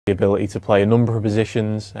The ability to play a number of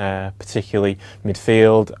positions, particularly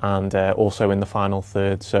midfield and also in the final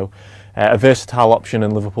third. So a versatile option,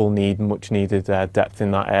 and Liverpool need much needed depth in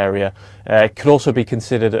that area. It could also be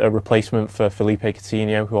considered a replacement for Felipe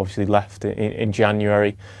Coutinho, who obviously left in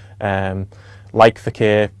January. Like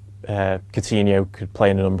Fekir, Coutinho could play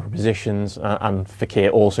in a number of positions, and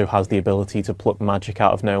Fekir also has the ability to pluck magic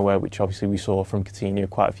out of nowhere, which obviously we saw from Coutinho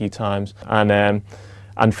quite a few times.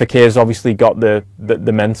 And Fekir's obviously got the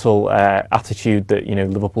mental attitude that, you know,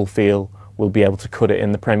 Liverpool feel will be able to cut it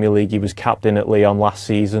in the Premier League. He was captain at Lyon last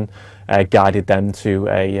season, guided them to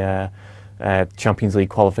a Champions League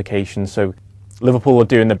qualification. So Liverpool are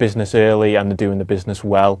doing the business early, and they're doing the business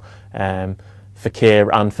well. Fekir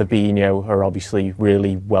and Fabinho are obviously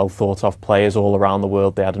really well thought of players all around the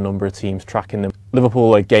world. They had a number of teams tracking them.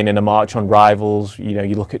 Liverpool are gaining a march on rivals. You know,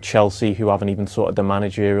 you look at Chelsea, who haven't even sorted the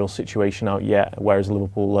managerial situation out yet, whereas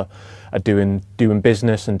Liverpool are doing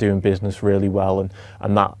business, and doing business really well,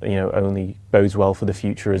 and that, you know, only bodes well for the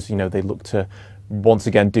future as, you know, they look to once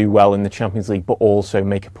again do well in the Champions League, but also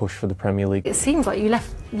make a push for the Premier League. It seems like you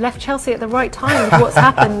left Chelsea at the right time with what's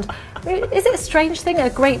happened. Is it a strange thing, a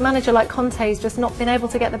great manager like Conte's just not been able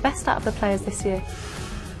to get the best out of the players this year?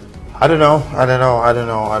 I don't know.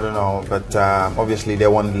 But obviously they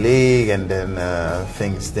won the league, and then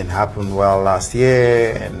things didn't happen well last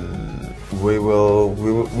year, and we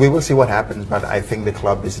will see what happens. But I think the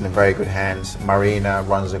club is in very good hands. Marina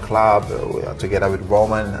runs the club together with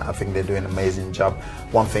Roman. I think they're doing an amazing job.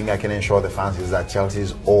 One thing I can assure the fans is that Chelsea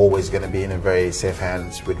is always going to be in a very safe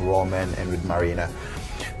hands with Roman and with Marina.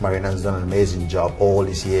 Marina has done an amazing job all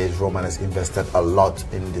these years. Roman has invested a lot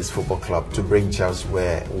in this football club to bring Chelsea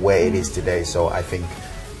where it is today. So I think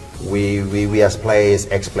we as players,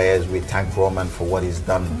 ex-players, we thank Roman for what he's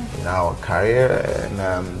done in our career, and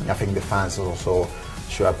I think the fans also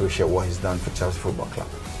should appreciate what he's done for Chelsea Football Club.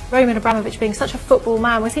 Roman Abramovich being such a football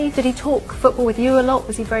man, did he talk football with you a lot?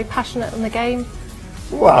 Was he very passionate on the game?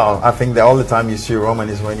 Well, I think the only time you see Roman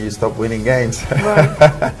is when you stop winning games.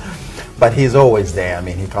 Right. But he's always there. I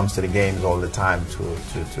mean, he comes to the games all the time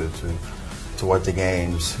to watch the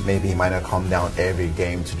games. Maybe he might not come down every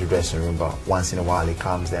game to the dressing room, but once in a while he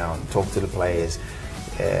comes down, talk to the players.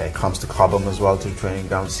 Comes to Cobham as well, to the training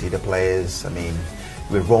ground, see the players. I mean,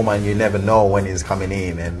 with Roman, you never know when he's coming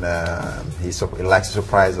in, and he likes to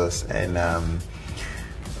surprise us. And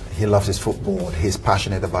he loves his football. He's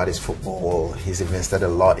passionate about his football. He's invested a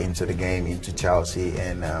lot into the game, into Chelsea,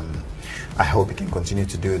 and I hope he can continue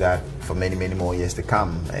to do that for many, many more years to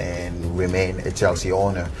come, and remain a Chelsea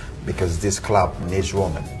owner, because this club needs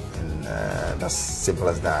Roman, and that's simple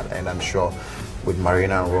as that. And I'm sure with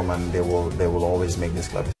Marina and Roman, they will always make this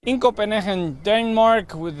club. In Copenhagen,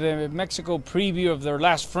 Denmark, with the Mexico preview of their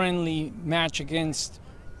last friendly match against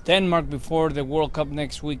Denmark before the World Cup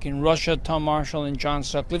next week in Russia. Tom Marshall and John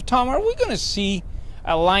Sutcliffe. Tom, are we going to see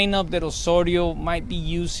a lineup that Osorio might be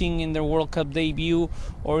using in their World Cup debut,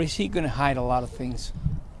 or is he going to hide a lot of things?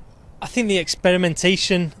 I think the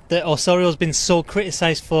experimentation that Osorio's been so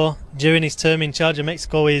criticised for during his term in charge of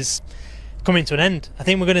Mexico is coming to an end. I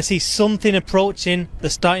think we're going to see something approaching the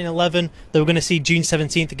starting 11 that we're going to see June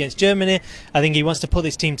 17th against Germany. I think he wants to put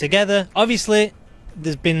this team together. Obviously,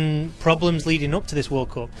 there's been problems leading up to this World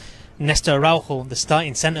Cup. Nestor Araujo, the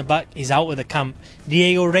starting centre-back, is out of the camp.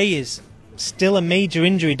 Diego Reyes, still a major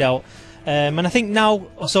injury doubt. And I think now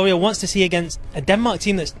Osorio wants to see against a Denmark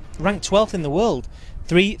team that's ranked 12th in the world,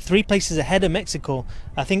 three places ahead of Mexico.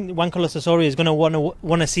 I think Juan Carlos Osorio is going to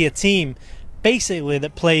want to see a team basically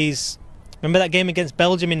that plays. Remember that game against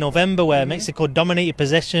Belgium in November where Mexico dominated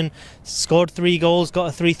possession, scored 3 goals, got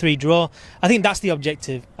a 3-3 draw? I think that's the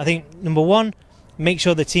objective. I think number one, make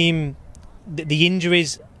sure the team, the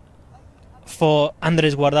injuries for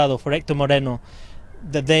Andres Guardado, for Hector Moreno,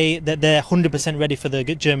 that they're 100% ready for the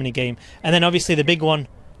Germany game. And then obviously the big one,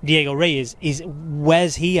 Diego Reyes, is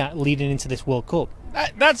where's he at leading into this World Cup?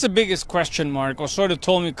 That's the biggest question mark. Osorio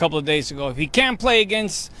told me a couple of days ago, if he can't play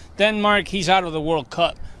against Denmark, he's out of the World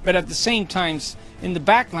Cup. But at the same time, in the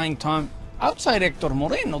back line, Tom, outside Hector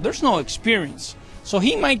Moreno, there's no experience. So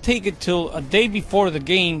he might take it till a day before the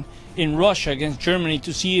game in Russia against Germany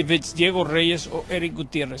to see if it's Diego Reyes or Eric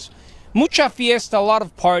Gutierrez. Mucha fiesta, a lot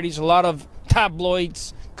of parties, a lot of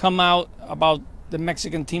tabloids come out about the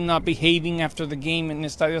Mexican team not behaving after the game in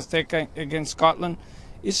Estadio Azteca against Scotland.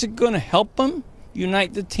 Is it going to help them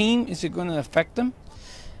unite the team? Is it going to affect them?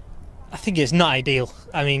 I think it's not ideal.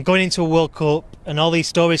 I mean, going into a World Cup and all these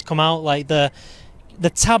stories come out, like the the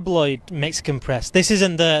tabloid Mexican press. This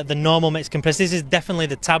isn't the normal Mexican press. This is definitely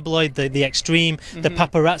the tabloid, the extreme, the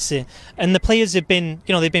paparazzi. And the players have been,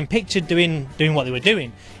 you know, they've been pictured doing what they were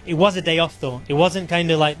doing. It was a day off though. It wasn't kind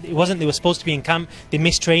of like, it wasn't they were supposed to be in camp. They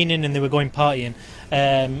missed training and they were going partying.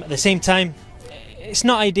 At the same time, it's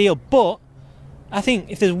not ideal. But I think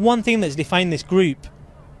if there's one thing that's defined this group,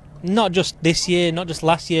 not just this year, not just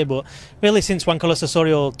last year, but really since Juan Carlos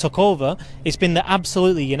Osorio took over, it's been the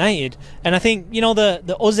absolutely united. And I think, you know,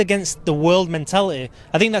 the us against the world mentality,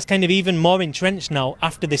 I think that's kind of even more entrenched now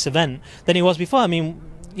after this event than it was before. I mean,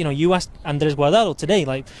 you know, you asked Andres Guardado today,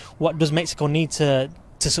 like, what does Mexico need to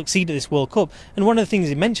succeed at this World Cup? And one of the things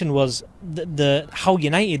he mentioned was how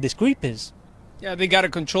united this group is. Yeah, they got to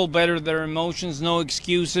control better their emotions, no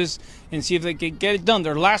excuses, and see if they can get it done.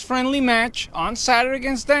 Their last friendly match on Saturday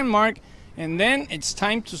against Denmark, and then it's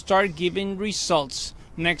time to start giving results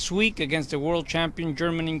next week against the world champion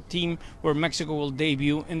Germany team, where Mexico will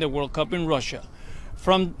debut in the World Cup in Russia.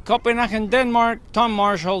 From Copenhagen, Denmark, Tom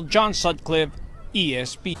Marshall, John Sutcliffe,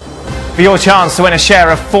 ESPN. For your chance to win a share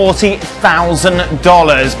of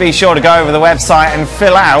 $40,000, be sure to go over the website and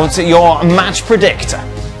fill out your match predictor.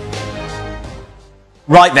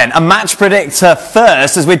 Right then, a match predictor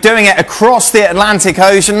first, as we're doing it across the Atlantic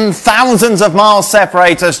Ocean. Thousands of miles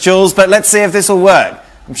separate us, Jules, but let's see if this will work.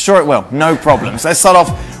 I'm sure it will, no problems. Let's start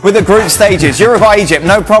off with the group stages. Uruguay, Egypt,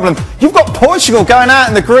 no problem. You've got Portugal going out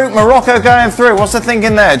in the group, Morocco going through. What's the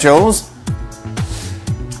thinking there, Jules?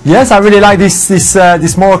 Yes, I really like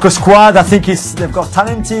this Morocco squad. I think they've got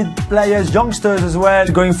talented players, youngsters as well.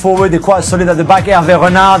 Going forward, they're quite solid at the back. Hervé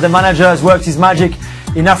Renard, the manager, has worked his magic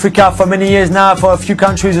in Africa for many years now, for a few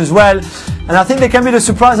countries as well. And I think they can be the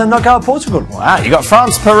surprise and knock out Portugal. Wow, you got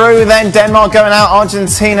France, Peru, then Denmark going out,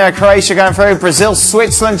 Argentina, Croatia going through, Brazil,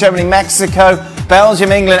 Switzerland, Germany, Mexico,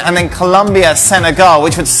 Belgium, England, and then Colombia, Senegal,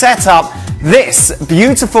 which would set up this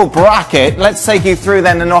beautiful bracket. Let's take you through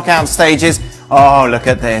then the knockout stages. Oh, look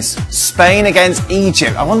at this. Spain against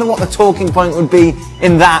Egypt. I wonder what the talking point would be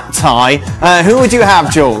in that tie. Who would you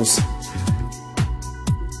have, Jules?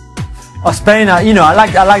 Spain, you know, I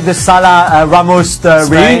like the Salah Ramos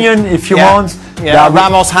reunion, if you want. Yeah,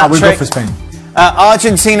 Ramos hat-trick. I will go for Spain.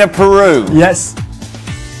 Argentina, Peru. Yes.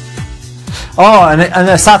 Oh, and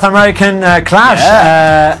a South American clash.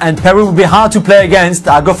 Yeah. And Peru would be hard to play against.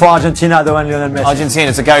 I'll go for Argentina, though, and Lionel Messi.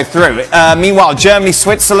 Argentina to go through. Meanwhile, Germany,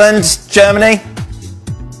 Switzerland, Germany.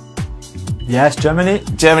 Yes, Germany.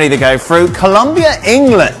 Germany to go through. Colombia,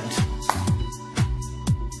 England.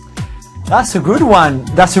 That's a good one.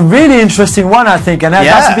 That's a really interesting one, I think. And that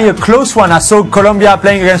has to be a close one. I saw Colombia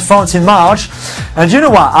playing against France in March. And you know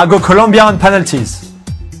what? I'll go Colombia on penalties.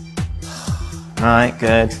 Right,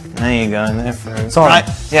 good. There you go. They're through. Sorry. Right.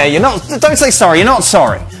 Yeah, you're not. Don't say sorry. You're not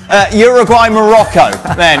sorry. Uruguay, Morocco.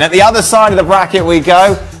 Then at the other side of the bracket we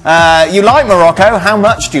go. You like Morocco? How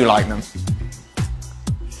much do you like them?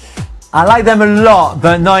 I like them a lot,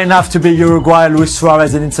 but not enough to be Uruguay, Luis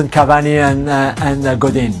Suarez, Edinson Cavani, and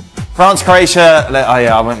Godin. France, Croatia. Oh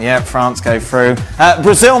yeah, I went. Yeah, France go through.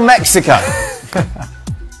 Brazil, Mexico.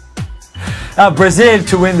 Brazil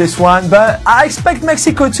to win this one, but I expect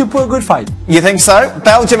Mexico to put a good fight. You think so?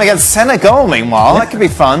 Belgium against Senegal, meanwhile. That could be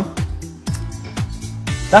fun.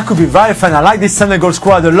 That could be very fun. I like this Senegal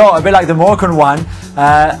squad a lot, a bit like the Moroccan one.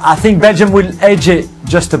 I think Belgium will edge it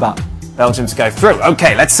just about. Belgium to go through.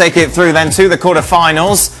 Okay, let's take it through then to the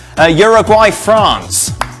quarterfinals. Uruguay,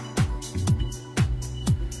 France.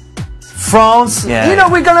 France, you know,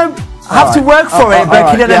 we're going to have to work for it,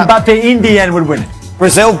 but Kylian Mbappe in the end will win it.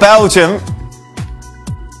 Brazil, Belgium.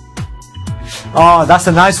 Oh, that's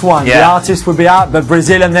a nice one. The artist will be out, but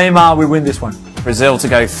Brazil and Neymar will win this one. Brazil to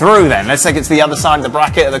go through then. Let's take it to the other side of the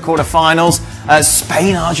bracket at the quarterfinals.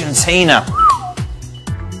 Spain, Argentina.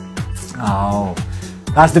 Oh,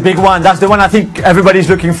 that's the big one. That's the one I think everybody's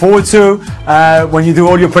looking forward to when you do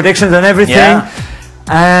all your predictions and everything. Yeah.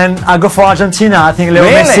 And I go for Argentina. I think Leo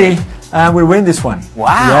Messi will win this one.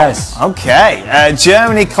 Wow. Yes. Okay.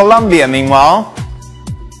 Germany, Colombia, meanwhile.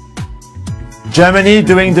 Germany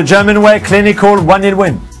doing the German way, clinical, 1-0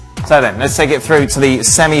 win. So then, let's take it through to the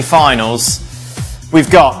semi-finals. We've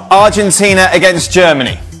got Argentina against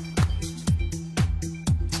Germany.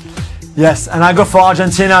 Yes, and I go for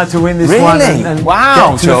Argentina to win this one. And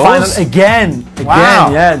wow, get to the final again.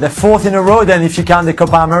 Wow. Yeah, the fourth in a row then if you count the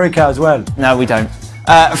Copa America as well. No, we don't.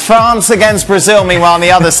 France against Brazil, meanwhile, in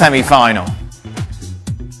the other semi-final.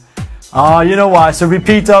 Oh, you know what? It's a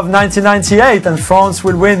repeat of 1998 and France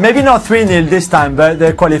will win. Maybe not 3-0 this time, but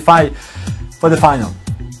they qualify for the final.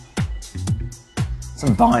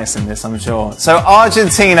 Some bias in this, I'm sure. So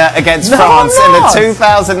Argentina against France in the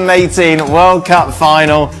 2018 World Cup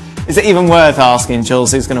final. Is it even worth asking,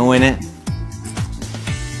 Jules, who's going to win it?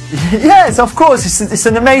 Yes, of course. It's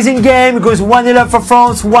an amazing game. It goes 1-0 up for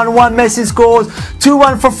France, 1-1 Messi scores,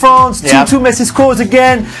 2-1 for France, 2-2 Messi scores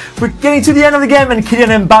again. We're getting to the end of the game and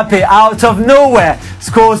Kylian Mbappe out of nowhere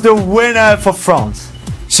scores the winner for France.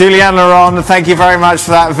 Julien Laurent, thank you very much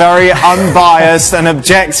for that very unbiased and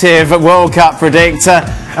objective World Cup predictor.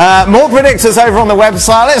 More predictors over on the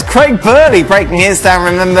website. Let's Craig Burley breaking his down.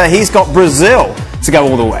 Remember, he's got Brazil to go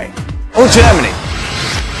all the way. Or Germany.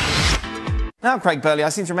 Now, Craig Burley, I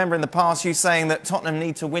seem to remember in the past you saying that Tottenham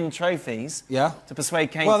need to win trophies to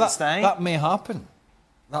persuade Kane to stay. That may happen.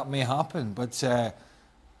 That may happen, but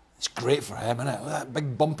it's great for him, isn't it? That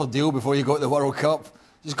big bumper deal before you go to the World Cup.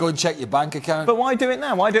 Just go and check your bank account. But why do it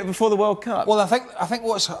now? Why do it before the World Cup? Well, I think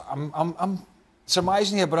what's I'm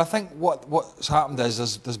surmising here, but I think what's happened is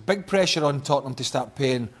there's big pressure on Tottenham to start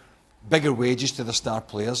paying bigger wages to the star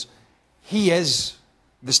players. He is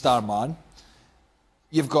the star man.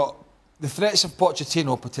 You've got the threats of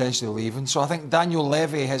Pochettino potentially leaving, so I think Daniel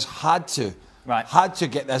Levy has had to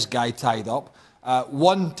get this guy tied up.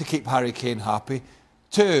 One, to keep Harry Kane happy.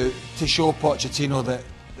 Two, to show Pochettino that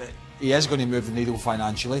he is going to move the needle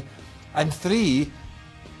financially. And three,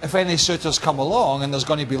 if any suitors come along, and there's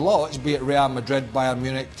going to be lots, be it Real Madrid, Bayern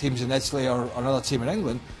Munich, teams in Italy or another team in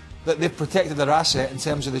England, that they've protected their asset in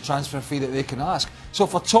terms of the transfer fee that they can ask. So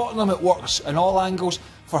for Tottenham it works in all angles.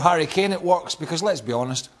 For Harry Kane it works because, let's be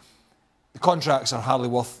honest, the contracts are hardly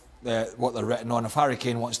worth what they're written on. If Harry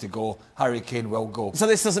Kane wants to go, Harry Kane will go. So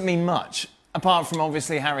this doesn't mean much, apart from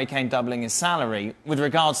obviously Harry Kane doubling his salary. With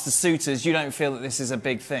regards to suitors, you don't feel that this is a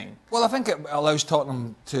big thing? Well, I think it allows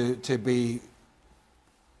Tottenham to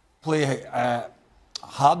play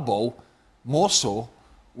hardball more so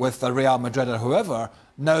with Real Madrid or whoever,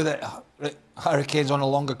 now that Harry Kane's on a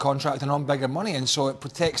longer contract and on bigger money, and so it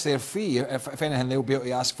protects their fee. If anything, they'll be able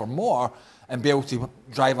to ask for more and be able to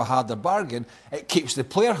drive a harder bargain. It keeps the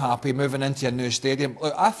player happy moving into a new stadium.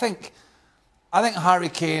 Look, I think Harry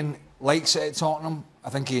Kane likes it at Tottenham. I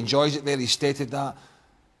think he enjoys it there. He stated that.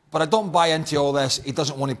 But I don't buy into all this. He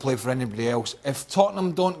doesn't want to play for anybody else. If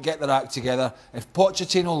Tottenham don't get their act together, if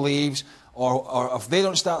Pochettino leaves, or if they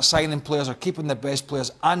don't start signing players or keeping the best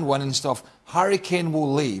players and winning stuff, Harry Kane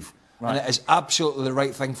will leave. Right. And it is absolutely the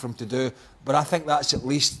right thing for him to do. But I think that's at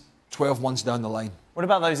least 12 months down the line. What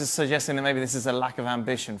about those suggesting that maybe this is a lack of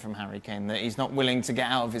ambition from Harry Kane, that he's not willing to get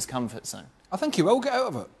out of his comfort zone? I think he will get out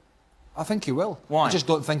of it. I think he will. Why? I just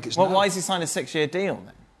don't think it's now. Why has he signed a 6-year deal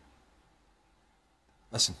then?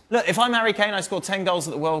 Listen. Look, if I'm Harry Kane, I scored 10 goals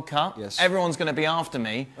at the World Cup. Yes. Everyone's going to be after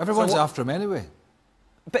me. Everyone's after him anyway.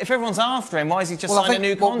 But if everyone's after him, why has he just signed a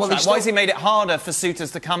new contract? Why has he made it harder for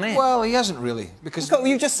suitors to come in? Well, he hasn't really, because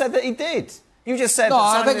you just said that he did. You just said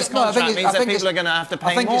that signing this contract means that people are going to have to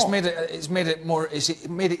pay more. I think it's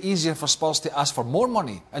made it easier for Spurs to ask for more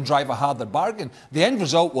money and drive a harder bargain. The end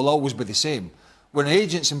result will always be the same. When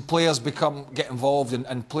agents and players get involved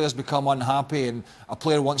and players become unhappy and a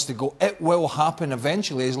player wants to go, it will happen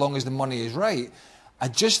eventually as long as the money is right. I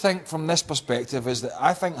just think from this perspective is that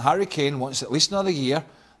I think Harry Kane wants at least another year.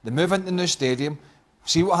 They move into the new stadium,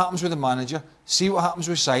 see what happens with the manager, see what happens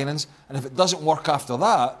with signings, and if it doesn't work after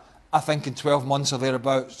that, I think in 12 months or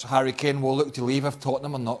thereabouts, Harry Kane will look to leave if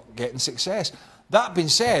Tottenham are not getting success. That being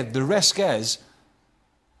said, the risk is,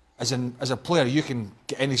 as a player, you can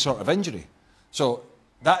get any sort of injury. So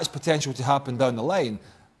that is potential to happen down the line.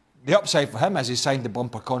 The upside for him is he's signed the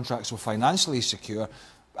bumper contract, so financially he's secure.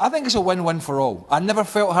 I think it's a win-win for all. I never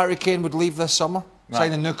felt Harry Kane would leave this summer,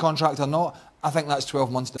 sign a new contract or not. I think that's 12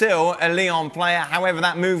 months. Still a Lyon player, however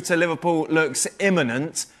that move to Liverpool looks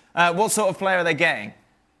imminent. What sort of player are they getting?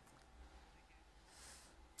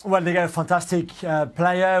 Well, they get a fantastic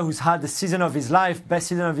player who's had the season of his life, best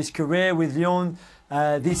season of his career with Lyon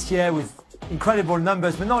this year, with incredible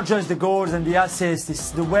numbers, but not just the goals and the assists.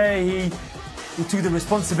 It's the way he took the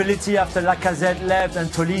responsibility after Lacazette left and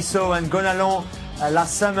Tolisso and Gonalons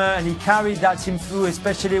last summer, and he carried that team through,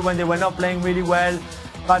 especially when they were not playing really well,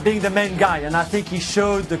 by being the main guy. And I think he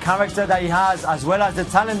showed the character that he has as well as the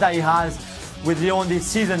talent that he has with Lyon this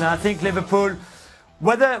season. And I think Liverpool,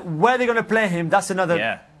 where they're going to play him, that's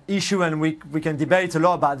another issue, and we can debate a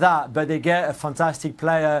lot about that, but they get a fantastic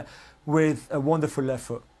player with a wonderful left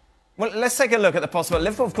foot. Well, let's take a look at the possible.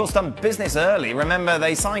 Liverpool, of course, done business early. Remember,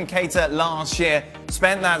 they signed Keita last year,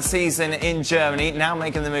 spent that season in Germany, now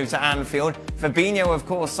making the move to Anfield. Fabinho, of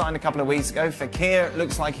course, signed a couple of weeks ago. Fekir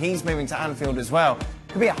looks like he's moving to Anfield as well.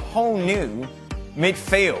 Could be a whole new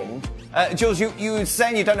midfield. Jules, you were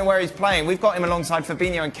saying you don't know where he's playing. We've got him alongside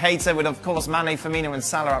Fabinho and Keita with, of course, Mane, Firmino and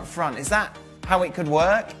Salah up front. Is that how it could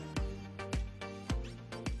work?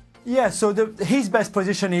 Yeah, so his best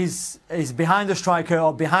position is behind the striker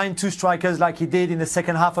or behind two strikers like he did in the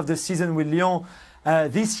second half of the season with Lyon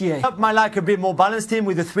this year. I might like a bit more balanced team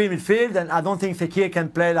with the three midfield, and I don't think Fekir can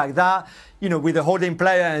play like that, you know, with a holding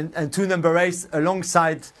player and two number 8s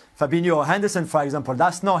alongside Fabinho or Henderson, for example.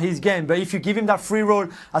 That's not his game. But if you give him that free role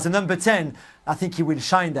as a number 10, I think he will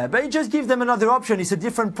shine there. But it just gives them another option. It's a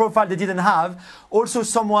different profile they didn't have. Also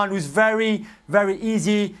someone who's very, very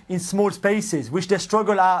easy in small spaces, which they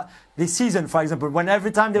struggle at this season, for example. When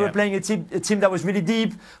every time they were playing a team that was really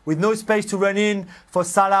deep, with no space to run in for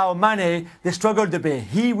Salah or Mane, they struggled a bit.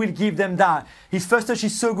 He will give them that. His first touch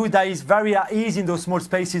is so good that he's very at ease in those small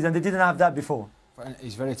spaces, and they didn't have that before.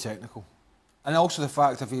 He's very technical. And also the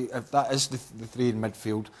fact if that is the three in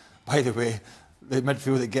midfield, by the way, the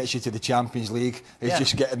midfield that gets you to the Champions League is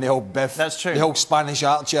just getting the old biff. That's true. The old Spanish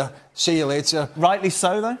archer. See you later. Rightly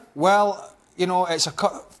so, though? Well, you know, it's a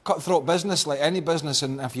cutthroat business, like any business,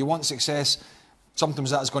 and if you want success,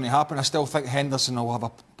 sometimes that's going to happen. I still think Henderson will have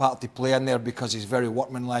a part to play in there because he's very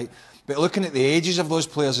workmanlike. But looking at the ages of those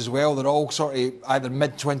players as well, they're all sort of either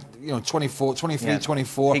mid-20, you know, 24, 23,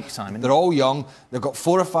 24. Peak time, they're all young. They've got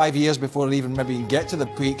 4 or 5 years before they even maybe get to the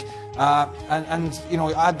peak. And you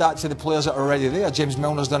know, add that to the players that are already there. James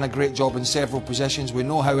Milner's done a great job in several positions. We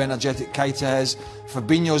know how energetic Keita is.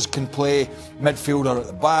 Fabinho's can play midfielder at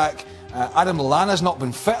the back. Adam Lallana's not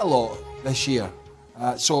been fit a lot this year.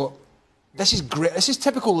 So this is great. This is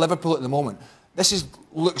typical Liverpool at the moment. This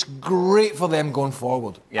looks great for them going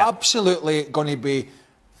forward. Yeah. Absolutely going to be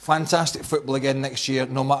fantastic football again next year,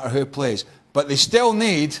 no matter who plays. But they still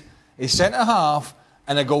need a centre-half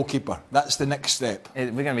and a goalkeeper. That's the next step.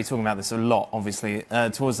 We're going to be talking about this a lot, obviously,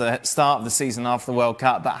 towards the start of the season after the World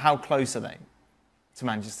Cup. But how close are they to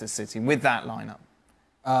Manchester City with that lineup?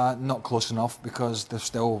 Not close enough, because they're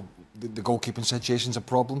still the goalkeeping situation's a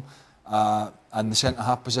problem, and the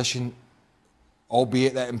centre-half position,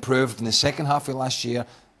 albeit that improved in the second half of last year,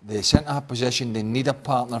 the centre-half position, they need a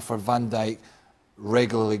partner for Van Dijk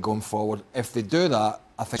regularly going forward. If they do that,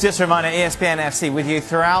 I think... Just a reminder, ESPN FC with you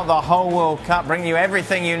throughout the whole World Cup, bringing you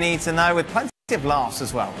everything you need to know, with plenty of laughs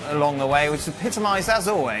as well along the way, which is epitomised, as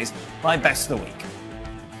always, by Best of the Week.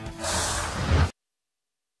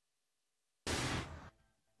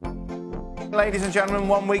 Ladies and gentlemen,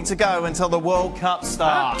 1 week to go until the World Cup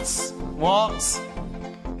starts. What?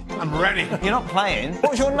 I'm ready. You're not playing.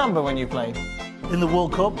 What was your number when you played? In the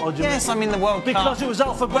World Cup? Or yes, I mean the World Cup. Because it was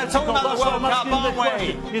alphabetical. We're talking about the World Cup, aren't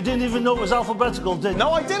we? You didn't even know it was alphabetical, did you?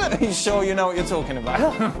 No, I didn't. Are you sure you know what you're talking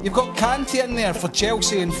about? You've got Kante in there for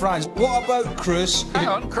Chelsea and France. What about Kroos? Hang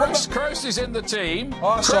on, Kroos is in the team.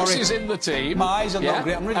 Oh, sorry. Kroos is in the team. My eyes are not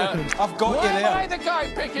great. I'm really I've got you there. Why am I the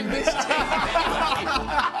guy picking this team?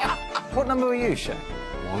 What number were you, Shaq?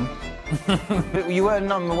 1. You were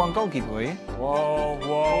number 1 goalkeeper, were you? Whoa.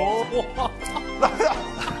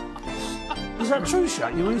 Is that true,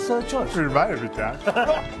 Shaq? You were your third choice? Pretty right every time.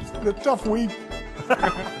 The tough week.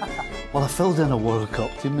 Well, I filled in a World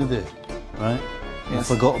Cup, didn't I, do? Right?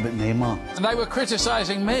 Yes. I forgot about Neymar. And they were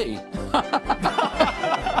criticising me.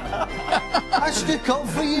 I stuck up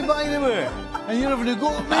for you, by the way. And you're having a go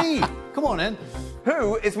at me. Come on, then.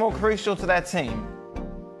 Who is more crucial to their team?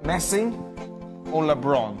 Messi or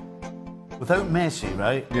LeBron? Without Messi,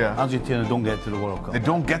 right? Yeah. Argentina don't get to the World Cup. They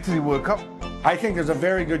don't get to the World Cup? I think there's a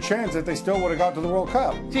very good chance that they still would have got to the World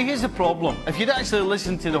Cup. See, here's the problem. If you'd actually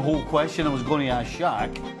listened to the whole question I was going to ask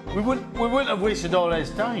Shaq, we wouldn't have wasted all his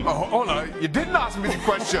time. Oh, hold on. You didn't ask me the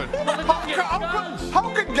question.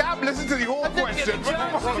 How could Gab listen to the whole question?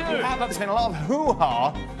 There's been a lot of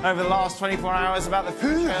hoo-ha over the last 24 hours about the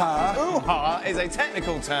future. Hoo-ha? Hoo-ha is a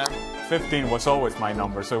technical term. 15 was always my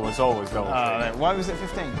number, so it was always goal. Why was it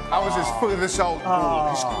 15? I was his furthest out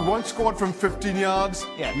goal. He once scored from 15 yards,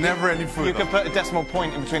 never any further. You could put a decimal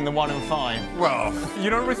point in between the 1 and 5. Well, you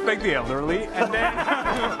don't respect the elderly, and then...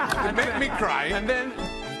 it made me cry. And then...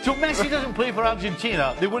 So Messi doesn't play for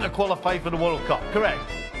Argentina, they wouldn't have qualified for the World Cup, correct?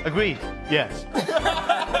 Agreed? Yes.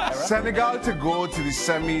 Senegal to go to the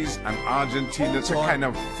semis and Argentina to kind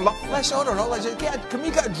of fluff. Let's order it. Can we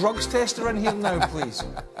get a drugs tester in here now, please?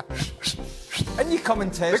 And you come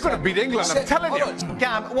and test. They're going to beat England, I'm telling you.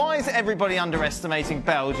 Gab, why is everybody underestimating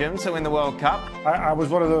Belgium to win the World Cup? I was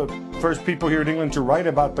one of the first people here in England to write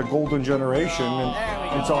about the golden generation,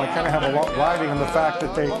 and so I kind of have a lot riding on the fact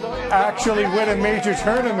that they actually win a major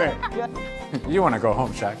tournament. You want to go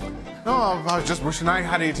home, Shaq? No, I was just wishing I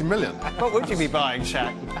had 80 million. What would you be buying,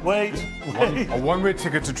 Shaq? Wait. A one-way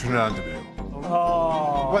ticket to Trinidad and Tobago.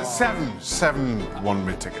 Oh. Well, seven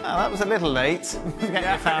one-way ticket. Oh, that was a little late. Forget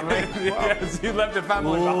your family. Yes, you left the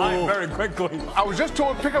family behind very quickly. I was just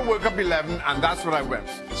told pick a World Cup 11, and that's what I went.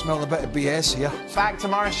 Smell a bit of BS here. Back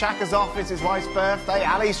tomorrow, Shaka's off. It's his wife's birthday.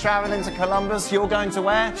 Ali's travelling to Columbus. You're going to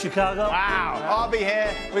where? Chicago. Wow. I'll be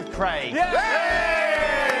here with Craig.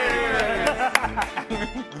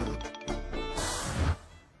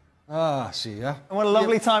 See ya. And what a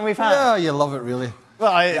lovely time we've had. Yeah, you love it, really.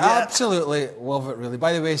 Well, Absolutely love it, really.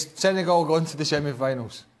 By the way, Senegal going to the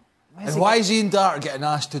semi-finals. And why is Ian Dart getting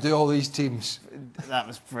asked to do all these teams? That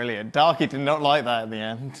was brilliant. Darky did not like that in the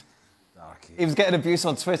end. Darky. He was getting abuse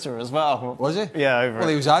on Twitter as well. Was he? Yeah, over Well,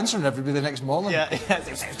 he was answering everybody the next morning. Yeah,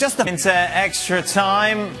 just into extra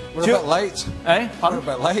time. We're a bit late. Eh? We're a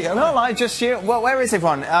bit late, aren't we? Not like just you. Well, where is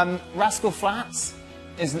everyone? Rascal Flats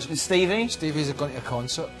is Stevie. Stevie's going to a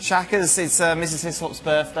concert. Shaka's, it's Mrs. Hislop's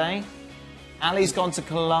birthday. Ali's gone to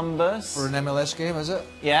Columbus. For an MLS game, is it?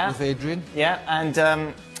 Yeah. With Adrian. Yeah,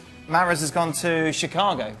 and Maras has gone to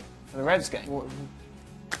Chicago for the Revs game.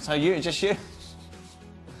 So just you.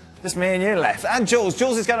 Just me and you left. And Jules.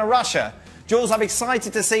 Jules is going to Russia. Jules, I'm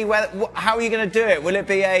excited to see how are you going to do it? Will it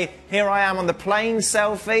be a here I am on the plane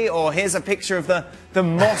selfie, or here's a picture of the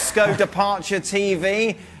Moscow departure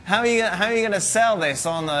TV? How are you going to sell this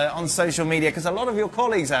on social media? Because a lot of your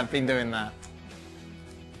colleagues have been doing that.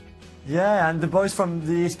 Yeah, and the boys from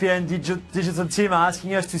the ESPN digital team are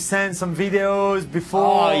asking us to send some videos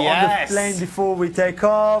before on the plane before we take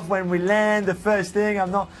off, when we land, the first thing. I'm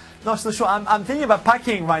not so sure. I'm thinking about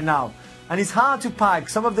packing right now, and it's hard to pack.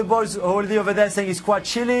 Some of the boys are already over there saying it's quite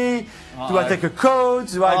chilly. Do I take a coat?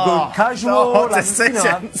 Do I go casual?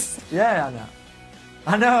 Yeah,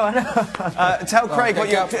 I know. Tell Craig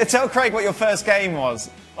what your first game was.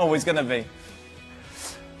 Always going to be.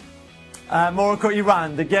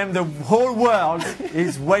 Morocco-Iran, the game the whole world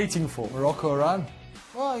is waiting for. Morocco-Iran.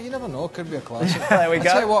 Well, you never know. Could be a classic. There we go.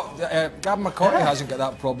 I'll tell you what, Gavin McCarthy hasn't got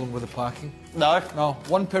that problem with the packing. No. No.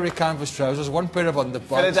 One pair of canvas trousers, one pair of underpants.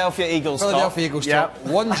 Philadelphia Eagles top.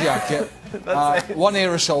 One jacket, one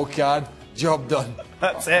aerosol can, job done.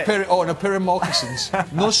 That's it. And a pair of moccasins.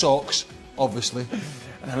 No socks, obviously.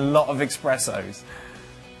 And a lot of espressos.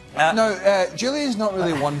 Now, Julian's not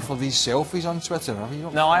really one for these selfies on Twitter.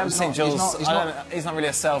 No, I haven't seen Jules. He's not really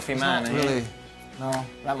a selfie man. Not really. No.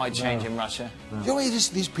 That might change in Russia. No. You know,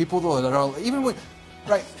 these people though that are all, even when,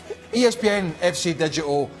 right? ESPN, FC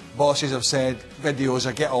Digital bosses have said videos.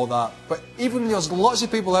 I get all that, but even there's lots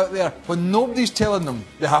of people out there when nobody's telling them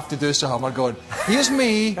they have to do something. Are going, here's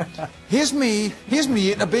me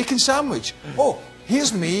eating a bacon sandwich. Oh,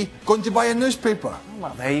 here's me going to buy a newspaper.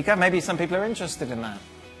 Well, there you go. Maybe some people are interested in that.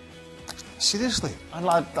 Seriously, I'd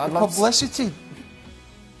love publicity.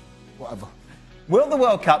 Whatever. Will the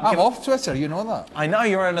World Cup... I'm off Twitter, you know that. I know,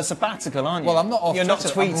 you're on a sabbatical, aren't you? Well, I'm not off Twitter. Not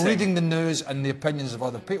tweeting. I'm tweeting. reading the news and the opinions of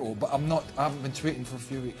other people, but I haven't been tweeting for a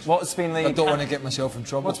few weeks. What's been the... I don't want to get myself in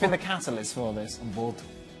trouble. What's been the catalyst for this? I'm bored.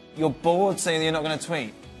 You're bored, saying you're not going to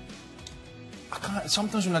tweet? I can't...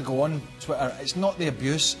 Sometimes when I go on Twitter, it's not the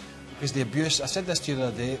abuse, because the abuse... I said this to you the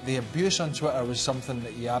other day, the abuse on Twitter was something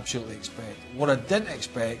that you absolutely expect. What I didn't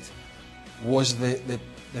expect was the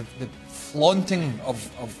flaunting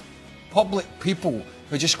of public people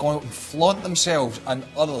who just go out and flaunt themselves and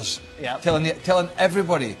others, telling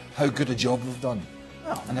everybody how good a job they've done.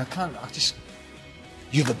 Oh. And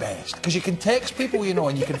you're the best. Because you can text people, you know,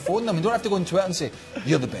 and you can phone them. You don't have to go on Twitter and say,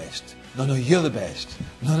 you're the best. No, you're the best.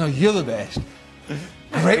 No, you're the best.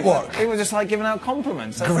 Great work. People just like giving out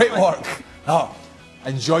compliments. Great work. Oh,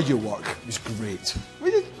 enjoy your work. It was great.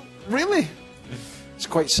 Really? It's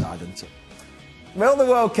quite sad, isn't it? Will the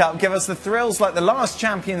World Cup give us the thrills like the last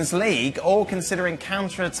Champions League, or considering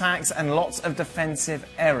counter-attacks and lots of defensive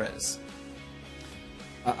errors?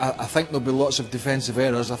 I think there'll be lots of defensive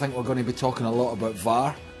errors. I think we're going to be talking a lot about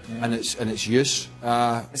VAR and its use.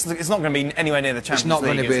 It's not going to be anywhere near the Champions League. It's not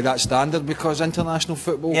going to be that standard because international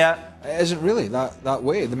football isn't really that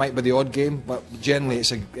way. There might be the odd game, but generally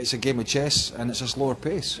it's a game of chess and it's a slower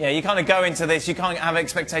pace. Yeah, you kind of go into this, you can't have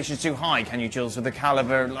expectations too high, can you, Jules, with the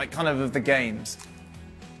calibre, like, kind of the games?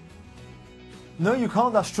 No, you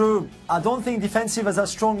can't, that's true. I don't think defensive is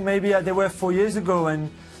as strong maybe as they were 4 years ago,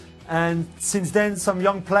 and since then some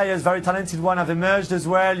young players, very talented ones, have emerged as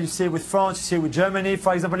well. You see it with France, you see it with Germany,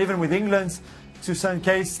 for example, even with England to a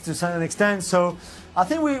certain extent. So I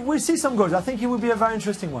think we'll see some goals. I think it will be a very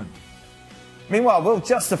interesting one. Meanwhile, will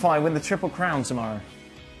Justify win the Triple Crown tomorrow?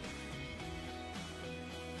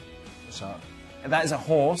 What's that? That is a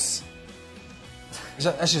horse.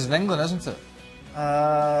 This is in England, isn't it?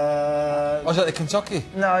 Oh, is that the Kentucky?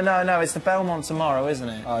 No, it's the Belmont tomorrow, isn't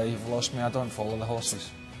it? Oh, you've lost me. I don't follow the horses.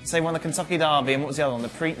 So they won the Kentucky Derby, and what was the other one? The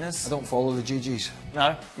Preakness? I don't follow the GGs.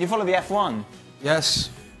 No? You follow the F1? Yes.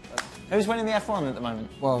 Who's winning the F1 at the moment?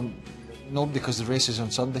 Well, nobody, because the race is on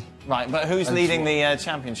Sunday. Right, but who's leading the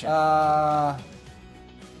championship? I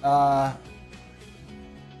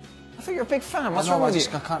think you're a big fan. What's I know, wrong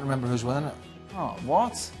with you? I can't remember who's winning it. Oh,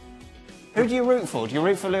 what? Who do you root for? Do you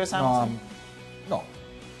root for Lewis Hamilton? No.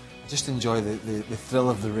 I just enjoy the thrill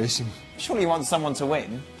of the racing. Surely you want someone to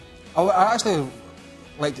win? Oh, I actually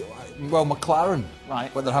like, well, McLaren. Right.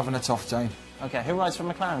 But they're having a tough time. Okay, who rides for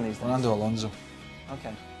McLaren these days? Fernando Alonso.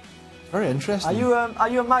 Okay. Very interesting. Are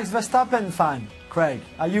you a Max Verstappen fan, Craig?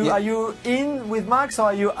 Are you in with Max or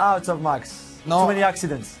are you out of Max? No. Too many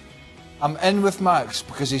accidents. I'm in with Max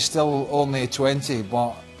because he's still only 20,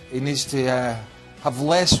 but he needs to have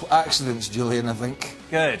less accidents, Julian, I think.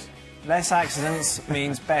 Good. Less accidents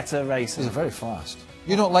means better racing. He's very fast.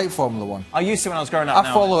 You don't like Formula 1? I used to when I was growing up.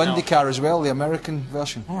 I follow IndyCar as well, the American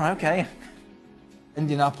version. Oh, okay.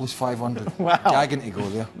 Indianapolis 500. Wow. Gagging to go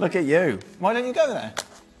there. Look at you. Why don't you go there?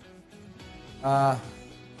 I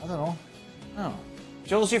don't know. Oh.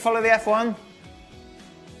 Jules, do you follow the F1?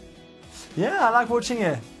 Yeah, I like watching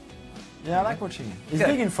it. Yeah, I like watching it. It's Good.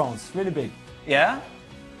 big in France, really big. Yeah?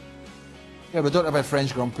 Yeah, we don't have a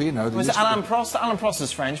French Grand Prix now. Was it Alain Prost? Alain Prost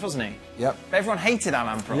was French, wasn't he? Yep. But everyone hated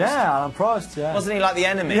Alain Prost. Yeah, Alain Prost, yeah. Wasn't he like the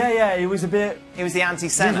enemy? Yeah, he was a bit... He was the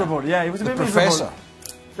anti-Senna. Miserable, yeah, he was a bit Professor. miserable.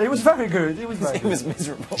 He was very good, he was very He good. was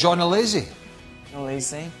miserable. John Alesi. John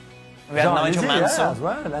Alesi. We had Nigel Alesi, Mansell. yeah, as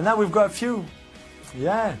well. And now we've got a few.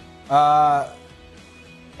 Yeah.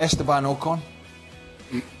 Esteban Ocon.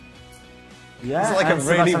 Yeah. It's like a and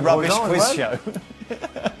really Sebastian rubbish Gordon quiz as well. show.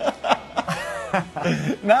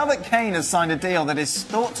 Now that Kane has signed a deal that is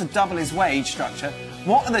thought to double his wage structure,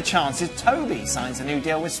 what are the chances Toby signs a new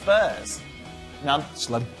deal with Spurs? None.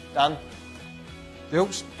 Slim. Done.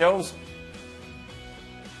 Jules. Jules?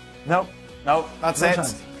 No. No, that's No it.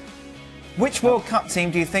 chance. Which World Cup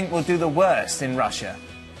team do you think will do the worst in Russia?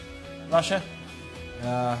 Russia?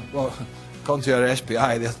 Well, according to our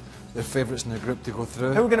SPI, they're favourites in the group to go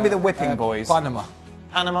through. Who are going to be the whipping boys? Panama.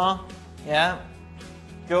 Panama? Yeah.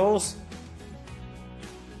 Jules?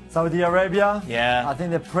 Saudi Arabia. Yeah. I think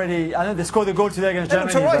they're pretty... I know they scored a goal today against They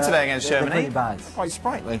Germany. looked all right but today against they're Germany. pretty bad. Quite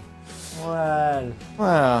sprightly. Well...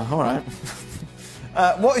 Well, all right.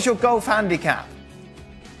 What is your golf handicap?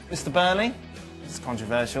 Mr. Burley? It's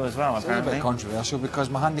controversial as well, It's a apparently. bit controversial because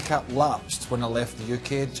my handicap lapsed when I left the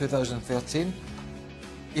UK in 2013,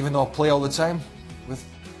 even though I play all the time with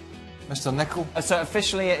Mr. Nicol. So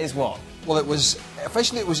officially it is what? Well, it was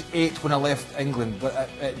 8 when I left England, but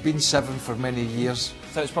it'd been 7 for many years.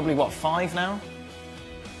 So it's probably what, 5 now?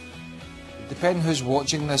 Depending who's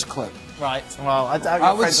watching this clip. Right. Well, I doubt I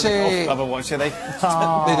your would friends at the say- golf club are watching. They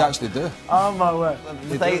They'd actually do. Oh my word.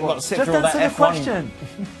 they got to sit Just through all that answer the F1. question.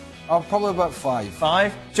 Probably about 5.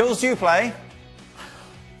 5. Jules, do you play?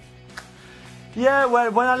 Yeah,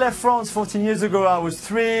 well, when I left France 14 years ago, I was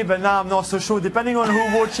 3, but now I'm not so sure. Depending on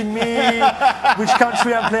who's watching me, which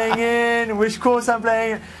country I'm playing in, which course I'm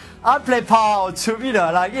playing in, I play par or 2, you know,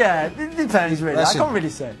 like, yeah, it depends really. Listen, I can't really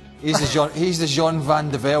say. He's the Jean Van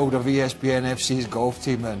de Velde of ESPN FC's golf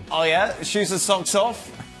team then. Oh yeah? Shoes and socks off?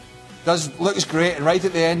 Looks great, and right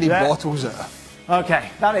at the end he Yeah. bottles it. Okay,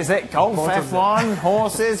 that is it. Golf, F1,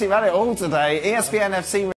 horses, you've had it all today. ESPN FC